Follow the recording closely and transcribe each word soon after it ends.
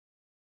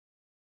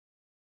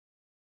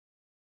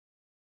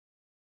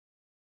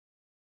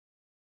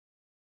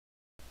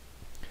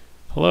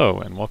Hello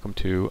and welcome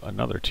to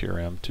another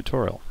TRM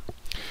tutorial.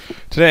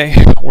 Today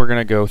we're going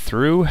to go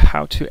through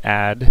how to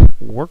add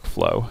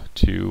workflow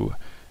to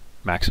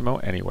Maximo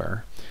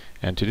Anywhere,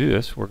 and to do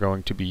this we're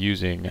going to be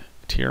using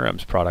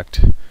TRM's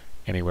product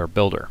Anywhere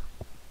Builder.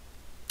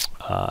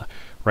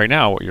 Right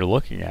now what you're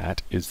looking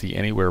at is the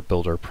Anywhere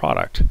Builder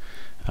product.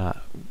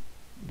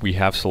 We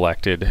have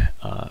selected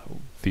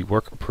the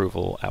work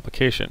approval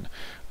application.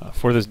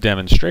 For this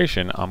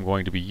demonstration I'm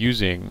going to be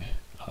using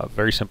a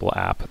very simple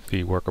app,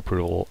 the work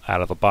approval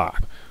out of the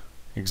box.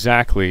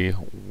 Exactly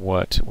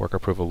what work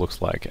approval looks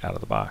like out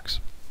of the box.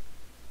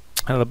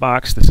 Out of the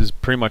box, this is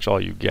pretty much all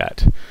you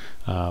get.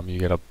 You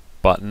get a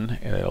button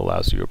and it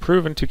allows you to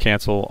approve and to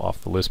cancel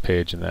off the list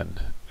page, and then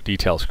a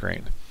detail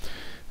screen.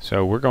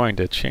 So we're going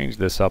to change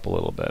this up a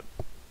little bit.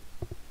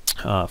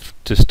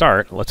 To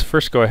start, let's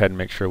first go ahead and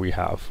make sure we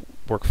have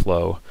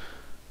workflow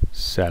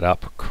set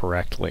up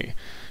correctly.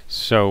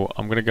 So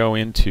I'm going to go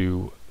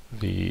into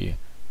the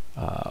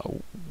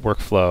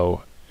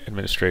workflow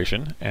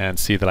administration and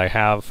see that I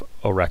have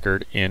a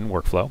record in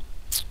workflow,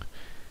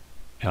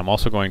 and I'm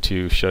also going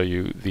to show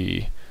you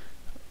the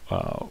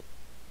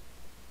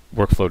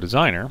workflow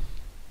designer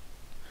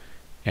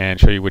and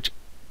show you which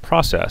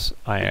process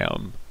I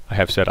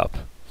have set up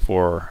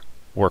for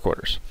work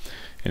orders.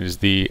 It is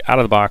the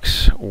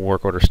out-of-the-box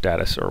work order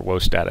status, or WO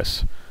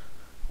status,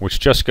 which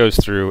just goes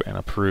through and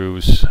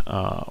approves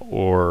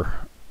or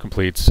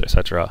completes,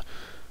 etc.,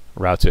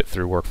 routes it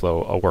through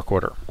workflow, a work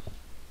order.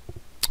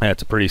 And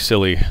it's a pretty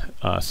silly,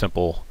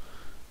 simple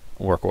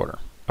work order,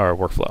 or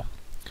workflow.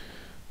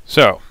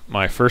 So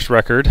my first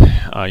record,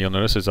 you'll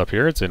notice, is up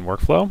here. It's in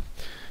workflow.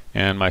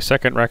 And my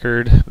second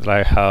record that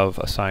I have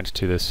assigned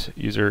to this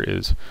user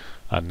is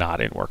not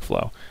in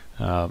workflow.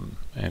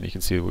 And you can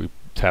see we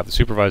have the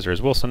supervisor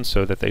as Wilson,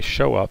 so that they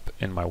show up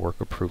in my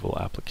work approval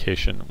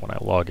application when I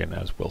log in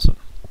as Wilson.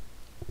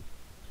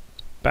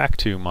 Back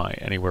to my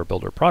Anywhere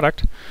Builder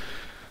product,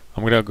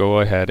 I'm going to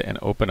go ahead and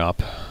open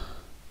up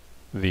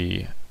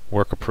the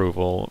work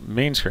approval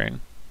main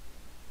screen.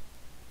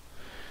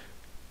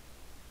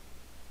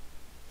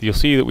 You'll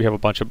see that we have a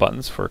bunch of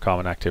buttons for a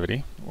common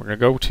activity. We're going to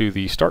go to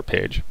the start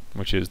page,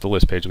 which is the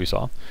list page we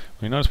saw.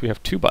 We notice we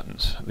have two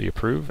buttons, the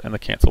approve and the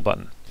cancel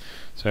button.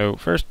 So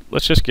first,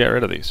 let's just get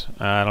rid of these.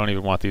 I don't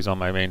even want these on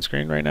my main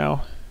screen right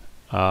now.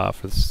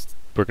 For this,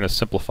 we're going to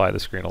simplify the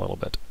screen a little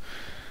bit.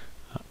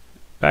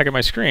 Back at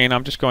my screen,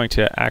 I'm just going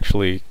to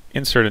actually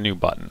insert a new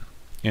button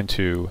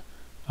into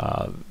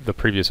the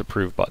previous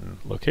approve button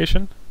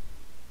location.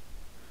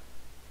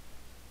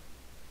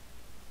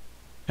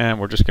 And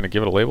we're just going to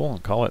give it a label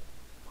and call it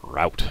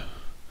route.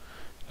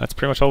 That's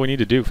pretty much all we need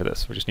to do for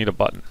this. We just need a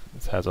button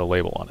that has a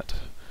label on it.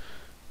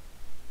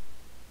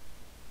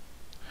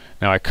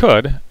 Now I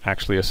could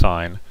actually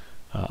assign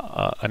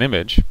an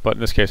image, but in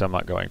this case I'm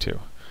not going to.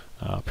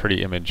 A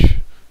pretty image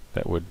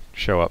that would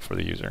show up for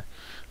the user.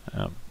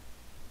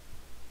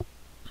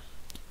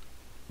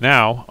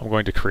 Now I'm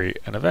going to create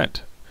an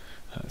event.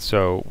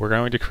 So we're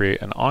going to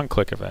create an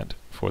on-click event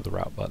for the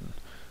route button.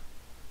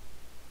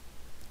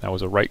 That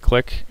was a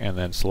right-click and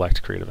then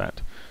select create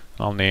event.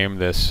 I'll name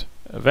this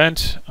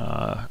event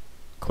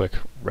click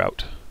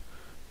route.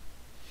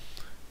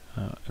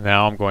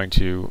 Now I'm going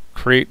to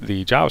create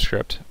the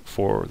JavaScript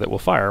that will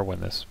fire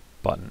when this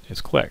button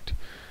is clicked.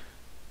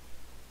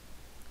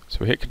 So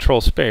we hit Control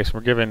Space.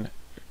 We're given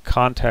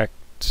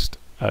context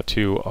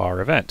to our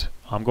event.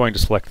 I'm going to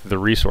select the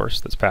resource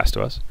that's passed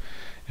to us,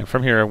 and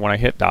from here, when I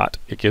hit dot,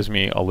 it gives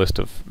me a list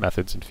of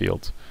methods and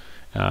fields.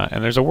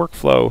 And there's a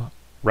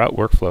route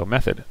workflow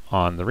method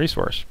on the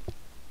resource.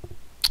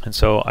 And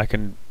so I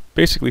can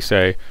basically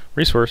say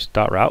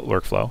resource.route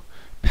workflow,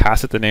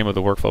 pass it the name of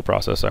the workflow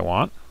process I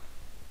want.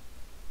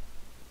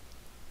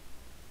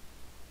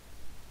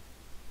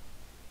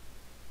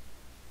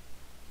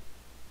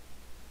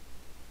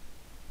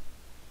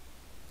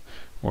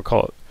 We'll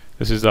call it,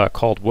 this is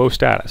called WO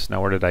status.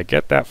 Now where did I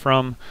get that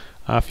from?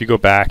 If you go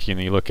back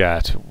and you look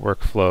at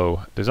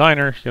workflow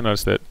designer, you'll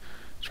notice that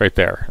it's right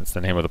there. It's the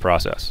name of the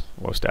process,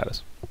 WO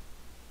status.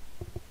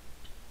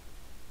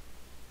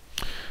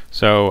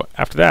 So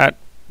after that,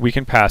 we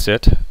can pass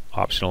it,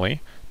 optionally,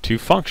 to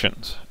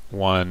functions.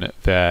 One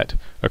that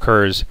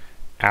occurs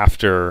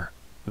after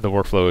the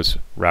workflow is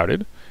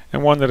routed,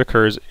 and one that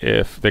occurs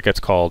that gets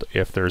called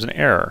if there's an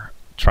error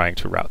trying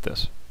to route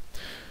this.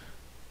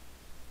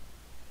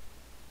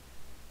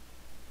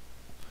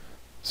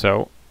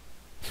 So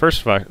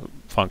first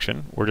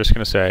function, we're just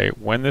going to say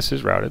when this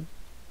is routed,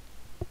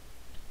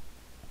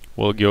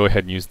 we'll go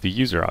ahead and use the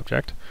user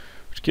object,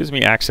 which gives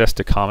me access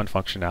to common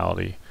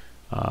functionality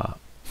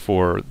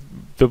for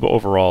the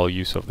overall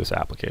use of this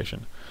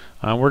application.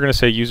 We're going to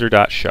say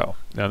user.show.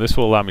 Now this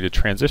will allow me to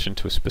transition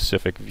to a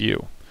specific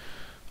view.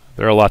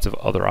 There are lots of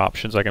other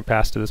options I can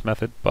pass to this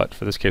method, but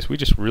for this case we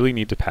just really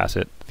need to pass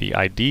it the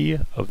ID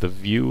of the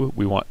view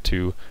we want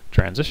to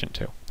transition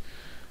to.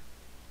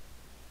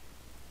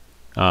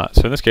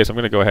 So in this case I'm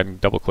going to go ahead and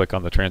double click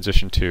on the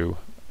transition to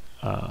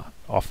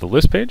off the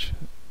list page.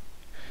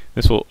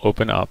 This will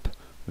open up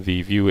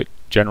the view it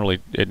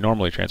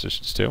normally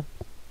transitions to.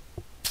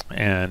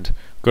 and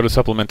go to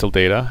supplemental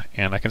data,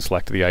 and I can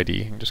select the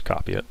ID and just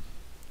copy it.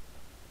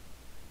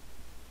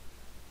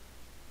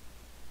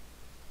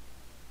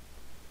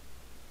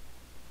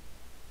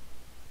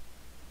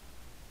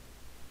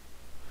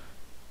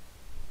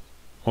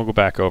 We'll go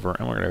back over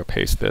and we're going to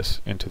paste this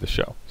into the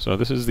show. So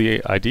this is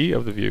the ID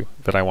of the view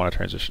that I want to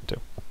transition to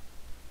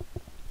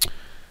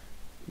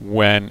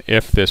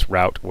if this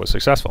route was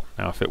successful.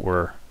 Now if it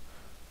were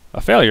a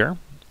failure,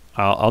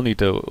 I'll need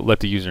to let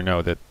the user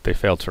know that they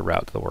failed to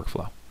route the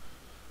workflow.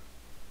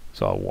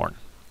 So I'll warn,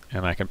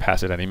 and I can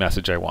pass it any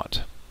message I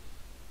want.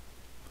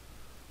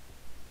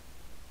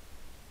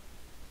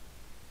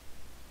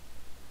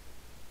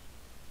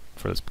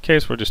 For this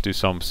case, we'll just do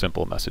some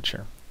simple message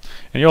here.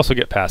 And you also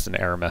get passed an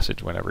error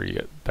message whenever you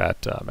get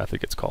that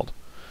method gets called,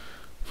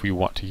 if you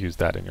want to use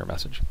that in your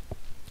message.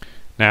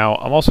 Now,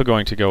 I'm also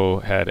going to go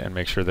ahead and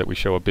make sure that we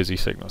show a busy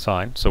signal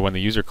sign. So when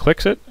the user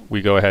clicks it,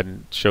 we go ahead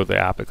and show the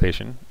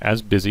application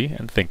as busy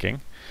and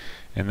thinking.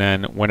 And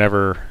then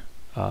whenever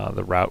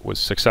the route was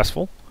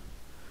successful,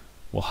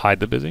 we'll hide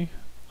the busy.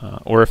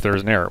 Or if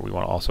there's an error, we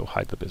want to also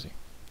hide the busy.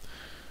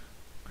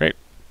 Great.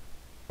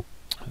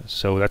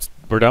 So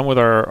we're done with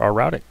our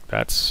routing.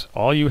 That's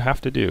all you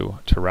have to do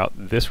to route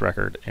this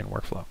record in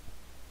workflow.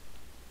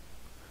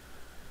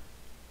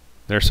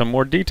 There's some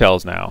more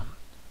details now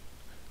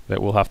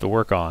that we'll have to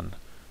work on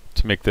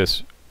to make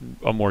this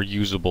a more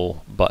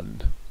usable button.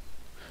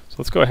 So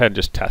let's go ahead and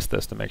just test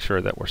this to make sure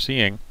that we're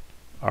seeing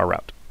our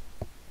route.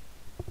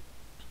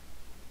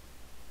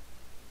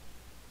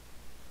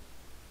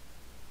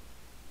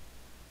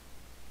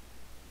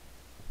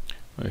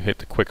 We hit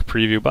the quick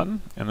preview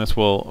button, and this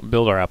will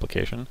build our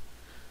application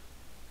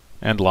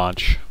and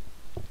launch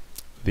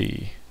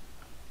the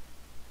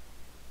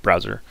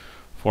browser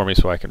for me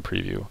so I can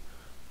preview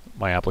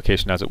my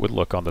application as it would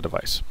look on the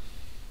device.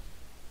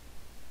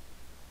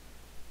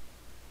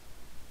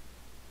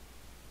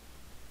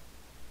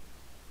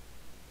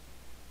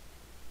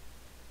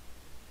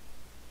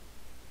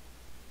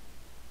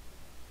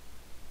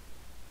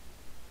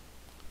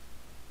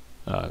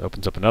 It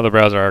opens up another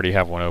browser. I already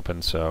have one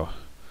open, so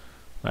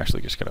I'm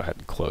actually just going to go ahead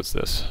and close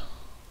this.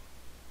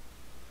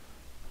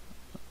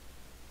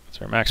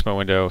 That's our Maximo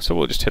window. So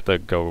we'll just hit the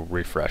go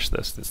refresh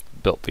this. This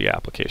built the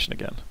application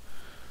again.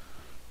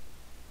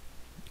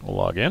 We'll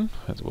log in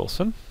as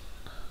Wilson.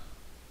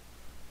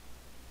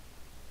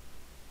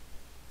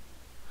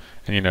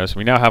 And you notice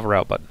we now have a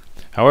route button.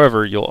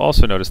 However, you'll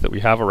also notice that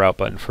we have a route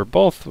button for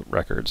both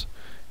records.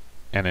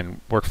 And in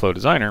Workflow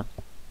Designer,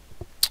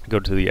 go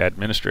to the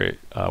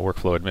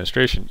Workflow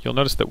Administration, you'll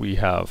notice that we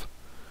have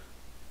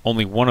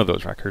only one of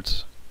those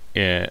records.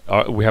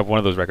 We have one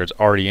of those records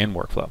already in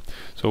workflow.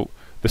 So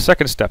the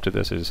second step to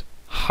this is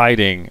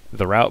hiding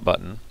the route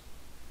button.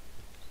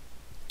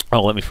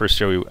 Oh, let me first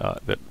show you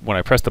that when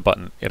I press the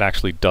button, it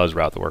actually does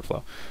route the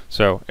workflow.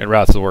 So it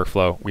routes the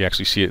workflow. We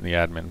actually see it in the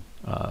admin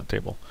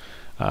table.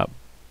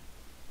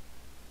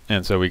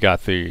 And so we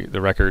got the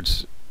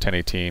records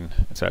 1018,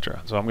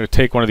 etc. So I'm going to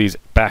take one of these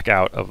back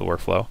out of the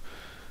workflow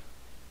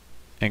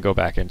and go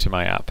back into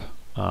my app.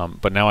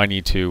 But now I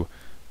need to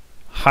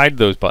hide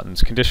those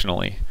buttons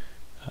conditionally,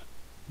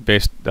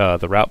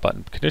 the route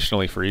button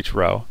conditionally for each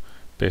row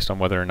based on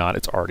whether or not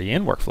it's already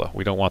in workflow.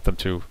 We don't want them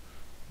to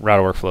route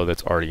a workflow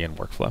that's already in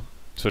workflow.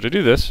 So to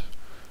do this,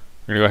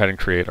 we're going to go ahead and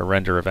create a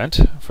render event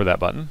for that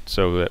button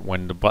so that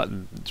when the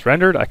button is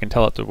rendered, I can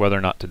tell it whether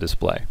or not to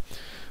display.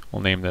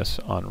 We'll name this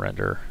on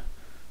render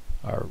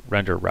our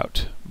render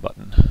route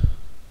button.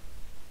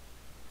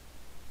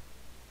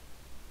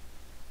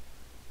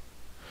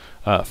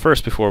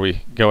 First, before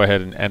we go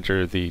ahead and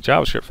enter the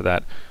JavaScript for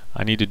that,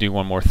 I need to do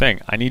one more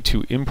thing. I need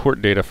to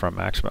import data from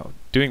Maximo.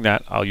 Doing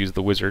that, I'll use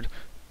the wizard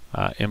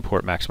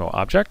import Maximo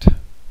object.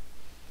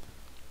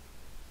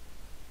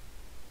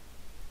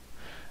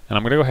 And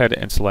I'm going to go ahead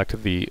and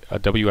select the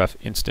WF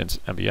instance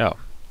MBO.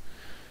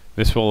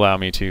 This will allow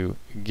me to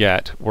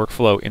get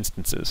workflow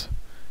instances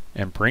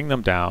and bring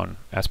them down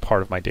as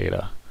part of my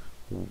data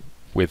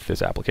with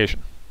this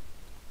application.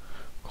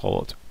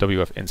 Call it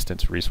WF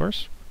instance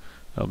resource.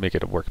 I'll make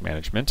it a work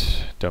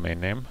management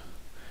domain name,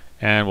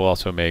 and we'll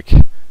also make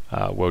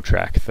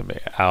WoTrack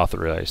the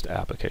authorized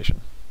application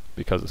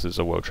because this is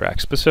a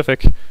WoTrack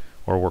specific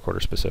or work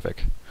order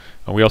specific.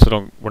 And we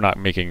also we're not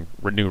making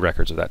new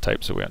records of that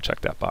type, so we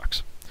uncheck that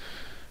box.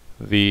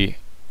 The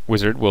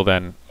wizard will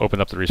then open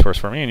up the resource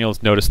for me, and you'll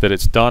notice that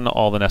it's done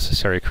all the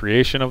necessary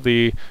creation of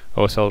the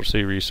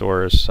OSLC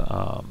resource,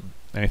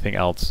 anything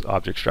else,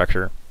 object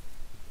structure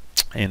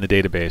in the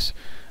database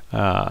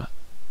on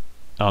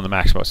the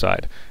Maximo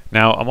side.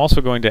 Now I'm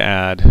also going to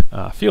add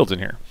fields in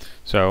here.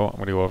 So I'm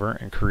going to go over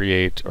and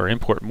create or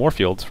import more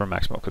fields from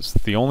Maximo because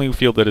the only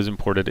field that is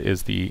imported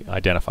is the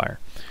identifier.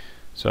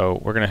 So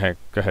we're going to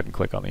go ahead and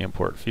click on the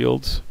import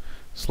fields,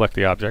 select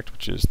the object,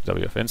 which is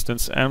WF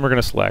instance, and we're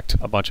going to select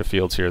a bunch of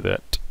fields here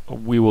that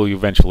we will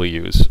eventually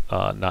use,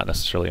 not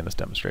necessarily in this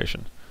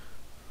demonstration.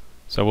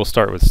 So we'll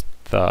start with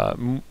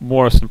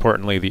most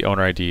importantly the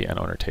owner ID and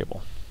owner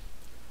table.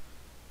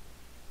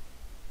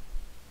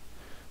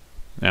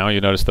 Now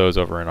you notice those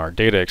over in our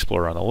Data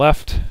Explorer on the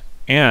left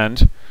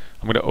and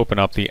I'm going to open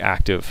up the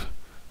active,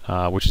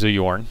 which is a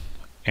YORN,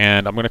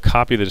 and I'm going to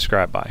copy the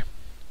describe by.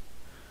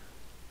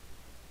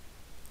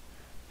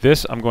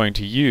 This I'm going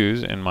to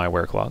use in my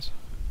where clause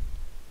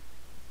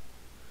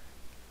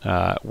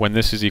when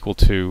this is equal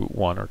to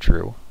 1 or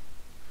true.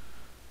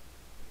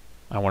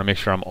 I want to make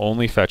sure I'm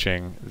only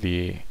fetching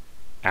the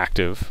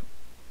active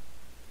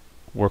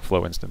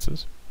workflow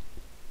instances.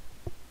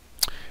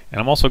 And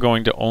I'm also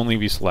going to only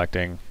be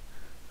selecting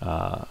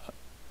the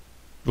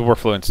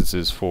workflow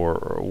instances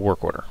for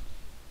work order.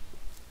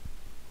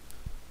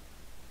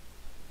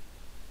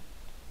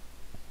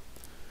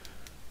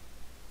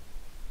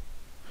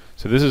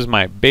 So this is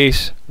my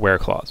base where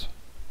clause.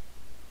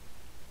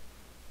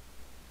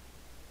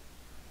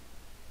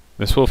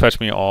 This will fetch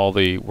me all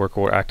the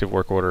active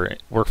work order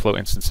workflow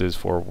instances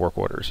for work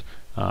orders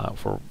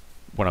for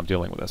when I'm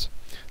dealing with this.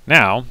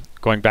 Now,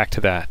 going back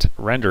to that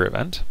render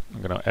event,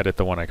 I'm going to edit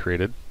the one I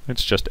created.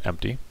 It's just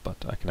empty, but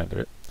I can edit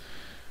it.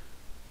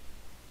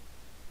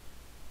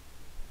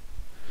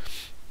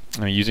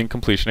 And using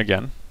completion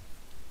again,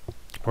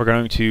 we're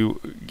going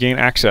to gain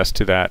access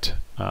to that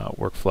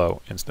workflow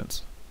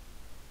instance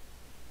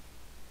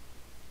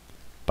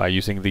by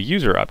using the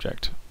user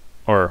object.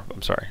 Or,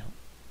 I'm sorry,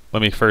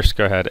 let me first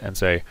go ahead and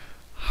say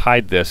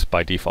hide this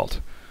by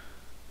default.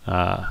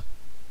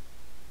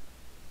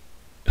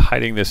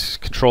 Hiding this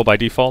control by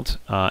default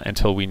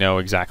until we know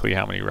exactly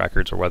how many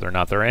records or whether or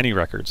not there are any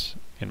records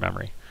in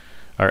memory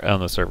or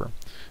on the server.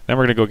 Then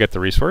we're going to go get the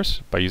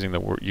resource by using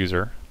the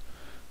user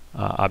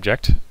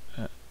object.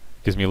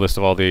 Gives me a list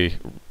of all the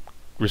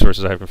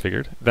resources I have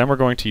configured. Then we're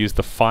going to use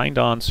the find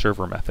on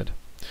server method.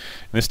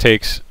 And this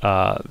takes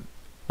a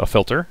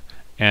filter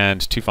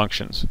and two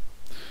functions.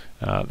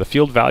 The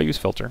field values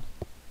filter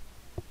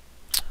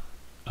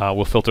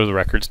will filter the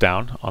records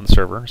down on the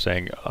server,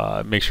 saying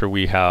make sure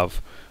we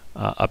have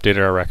updated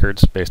our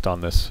records based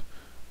on this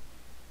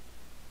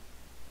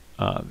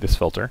this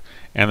filter.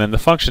 And then the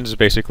functions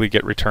basically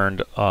get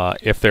returned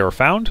if they were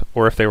found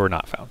or if they were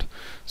not found.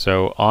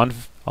 So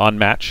on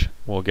match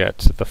we'll get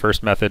the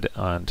first method,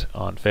 and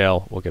on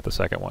fail we'll get the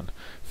second one.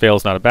 Fail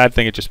is not a bad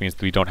thing, it just means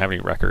that we don't have any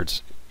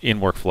records in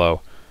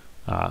workflow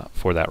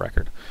for that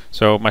record.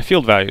 So my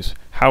field values,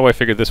 how do I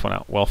figure this one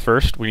out? Well,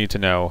 first we need to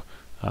know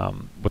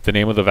what the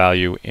name of the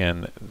value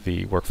in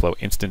the workflow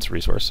instance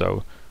resource.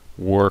 So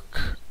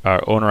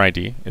owner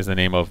ID is the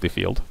name of the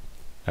field,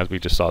 as we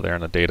just saw there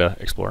in the data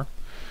explorer.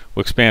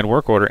 We'll expand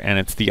work order, and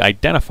it's the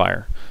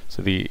identifier,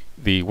 so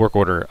the work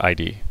order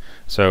ID.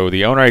 So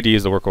the owner ID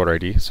is the work order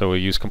ID, so we'll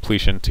use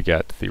completion to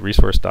get the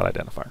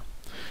resource.identifier.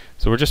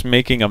 So we're just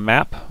making a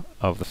map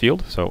of the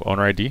field, so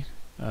owner ID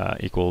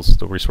equals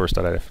the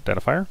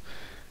resource.identifier.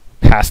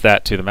 Pass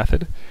that to the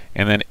method,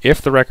 and then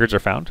if the records are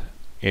found,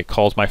 it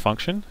calls my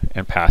function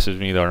and passes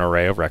me an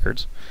array of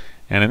records.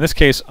 And in this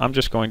case, I'm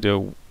just going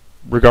to,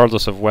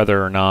 regardless of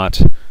whether or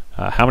not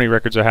how many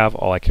records I have,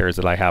 all I care is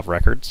that I have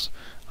records.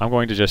 I'm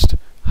going to just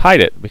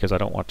hide it because I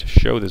don't want to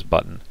show this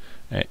button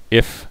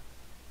if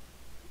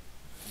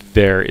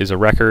there is a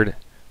record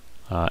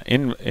on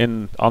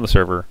the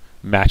server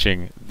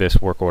matching this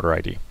work order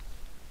ID.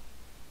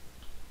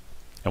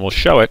 And we'll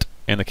show it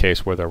in the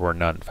case where there were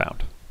none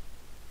found.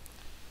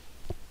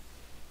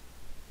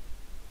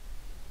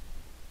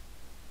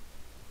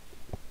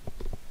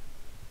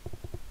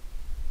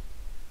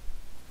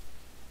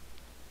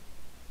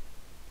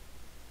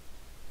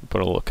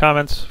 Put a little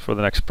comments for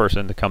the next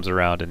person that comes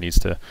around and needs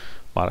to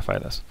modify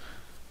this.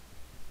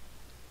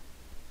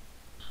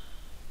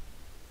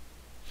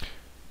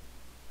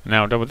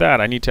 Now done with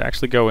that, I need to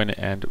actually go in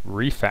and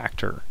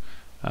refactor.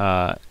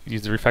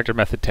 Use the refactor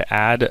method to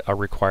add a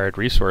required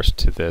resource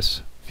to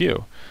this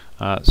view.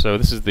 So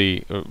this is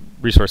the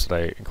resource that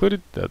I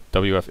included, the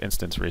WF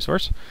instance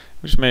resource.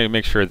 We just may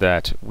make sure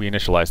that we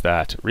initialize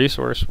that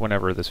resource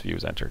whenever this view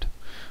is entered.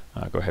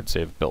 Go ahead and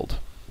save build.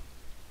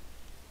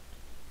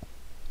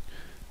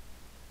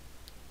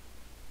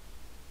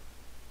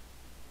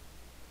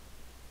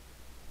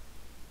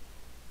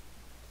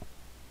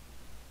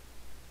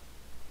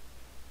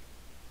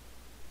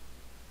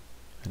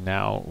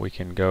 Now we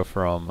can go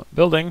from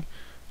building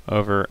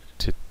over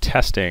to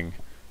testing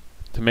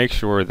to make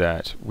sure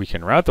that we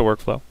can route the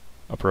workflow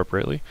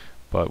appropriately,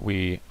 but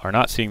we are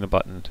not seeing the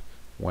button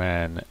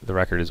when the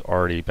record has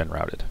already been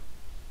routed.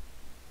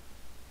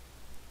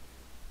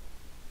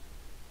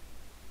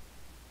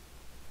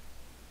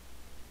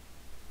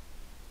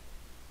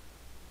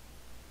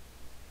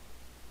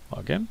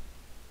 Log in.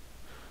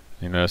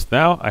 You notice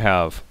now I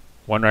have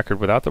one record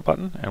without the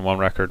button and one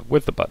record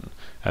with the button,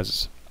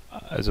 as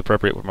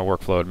appropriate with my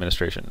workflow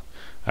administration.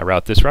 I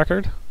route this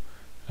record,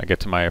 I get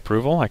to my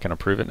approval, I can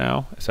approve it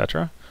now,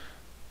 etc.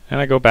 And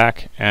I go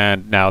back,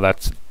 and now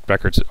that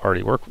record's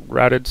already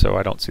routed, so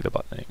I don't see the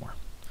button anymore.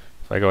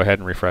 If I go ahead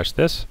and refresh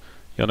this,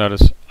 you'll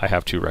notice I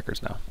have two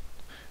records now.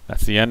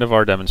 That's the end of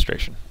our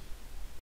demonstration.